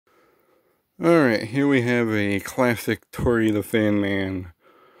Alright, here we have a classic Tori the Fan Man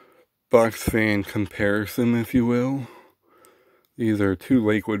box fan comparison, if you will. These are two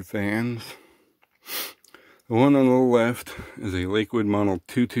Lakewood fans. The one on the left is a Lakewood Model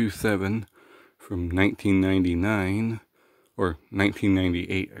 227 from 1999, or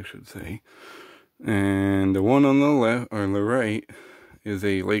 1998 I should say. And the one on the left, or the right, is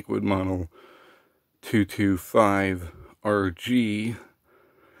a Lakewood Model 225 RG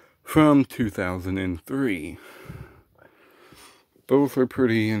from 2003. Both are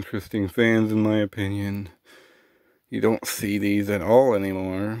pretty interesting fans in my opinion. You don't see these at all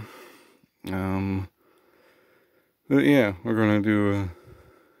anymore. But yeah, we're gonna do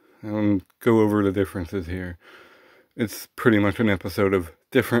go over the differences here. It's pretty much an episode of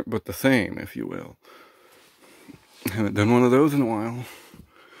different but the same, if you will. Haven't done one of those in a while.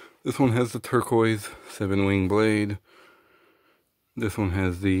 This one has the turquoise 7-wing blade. This one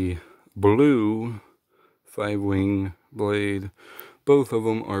has the blue 5-wing blade. Both of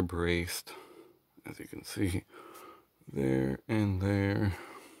them are braced, as you can see, there and there.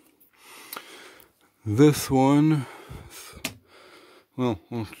 This one, well,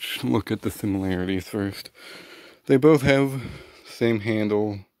 we'll look at the similarities first. They both have same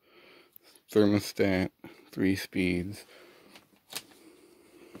handle, thermostat, 3 speeds.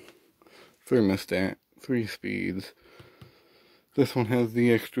 Thermostat, 3 speeds. This one has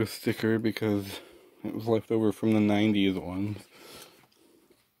the extra sticker because it was left over from the 90s ones.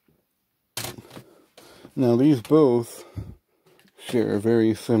 Now these both share a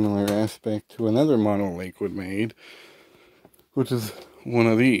very similar aspect to another model Lakewood made, which is one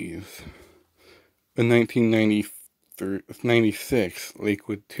of these. A 1996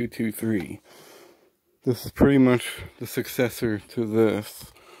 Lakewood 223. This is pretty much the successor to this,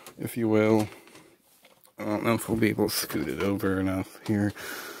 if you will. I don't know if we'll be able to scoot it over enough here.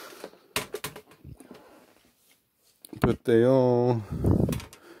 But they all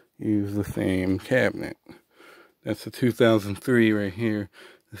use the same cabinet. That's the 2003 right here.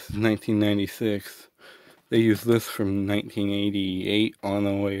 This is 1996. They use this from 1988 on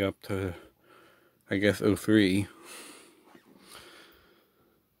the way up to, I guess, 03.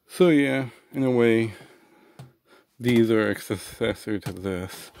 So yeah, in a way, these are a successor to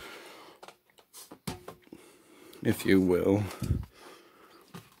this, if you will.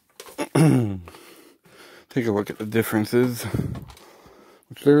 Take a look at the differences,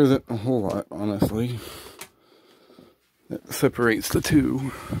 which there isn't a whole lot, honestly, that separates the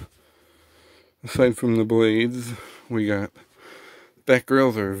two. Aside from the blades, we got back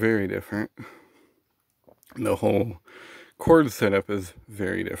grills are very different. The whole cord setup is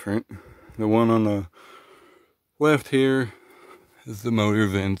very different. The one on the left here is the motor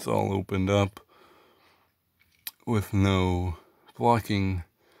vents all opened up with no blocking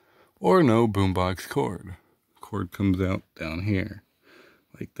or no boombox cord. Cord comes out down here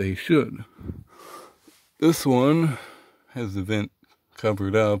like they should. This one has the vent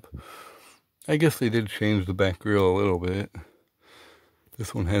covered up. I guess they did change the back grill a little bit.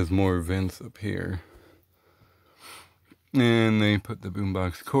 This one has more vents up here. And they put the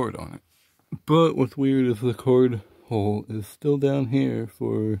boombox cord on it. But what's weird is the cord hole is still down here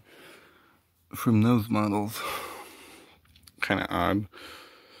from those models. Kind of odd.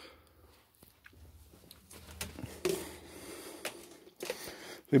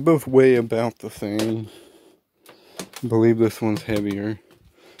 They both weigh about the same. I believe this one's heavier.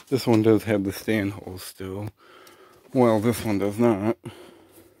 This one does have the stand holes still. Well, this one does not.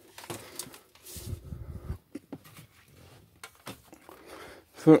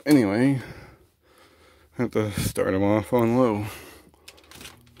 So anyway, I have to start them off on low.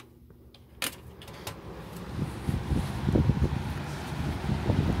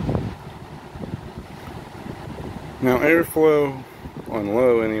 Now airflow on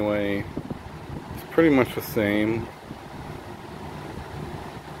low anyway is pretty much the same.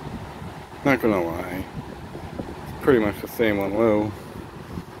 Not gonna lie, it's pretty much the same on low.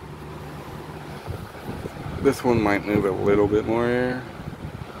 This one might move a little bit more air.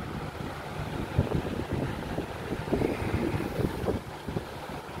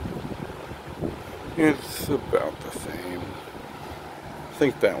 It's about the same. I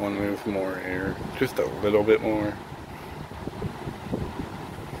think that one moves more air, just a little bit more.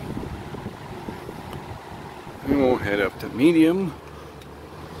 And we'll head up to medium.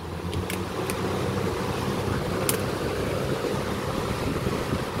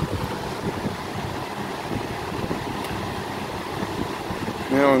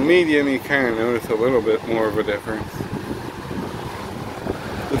 Now in medium you kind of notice a little bit more of a difference.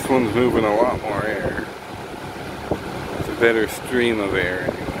 This one's moving a lot more air. It's a better stream of air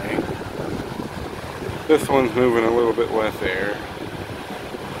anyway. This one's moving a little bit less air.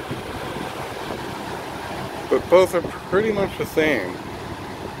 But both are pretty much the same.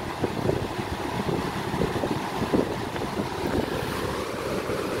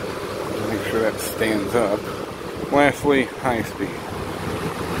 Make sure that stands up. Lastly, high speed.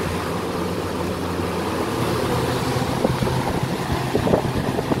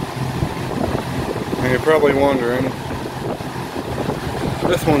 And you're probably wondering,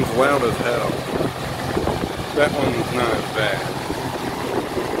 this one's loud as hell. That one's not as bad.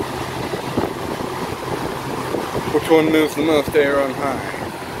 Which one moves the most air on high?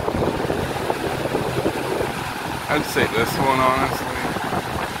 I'd say this one, honestly.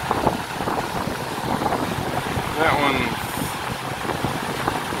 That one's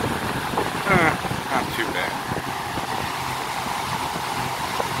not too bad.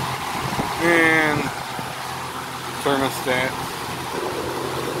 And thermostat.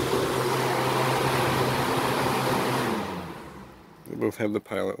 They both have the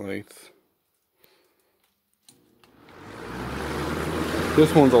pilot lights.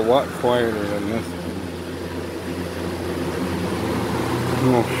 This one's a lot quieter than this one.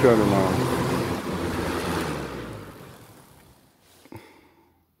 And I'll shut them off.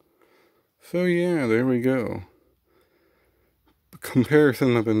 So yeah, there we go. The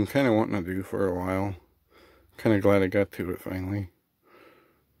comparison I've been kind of wanting to do for a while. Kind of glad I got to it finally.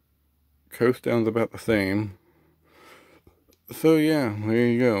 Coast down's about the same. So yeah, there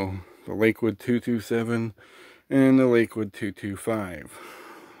you go. The Lakewood 227 and the Lakewood 225.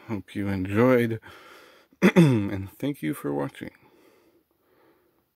 Hope you enjoyed. And thank you for watching.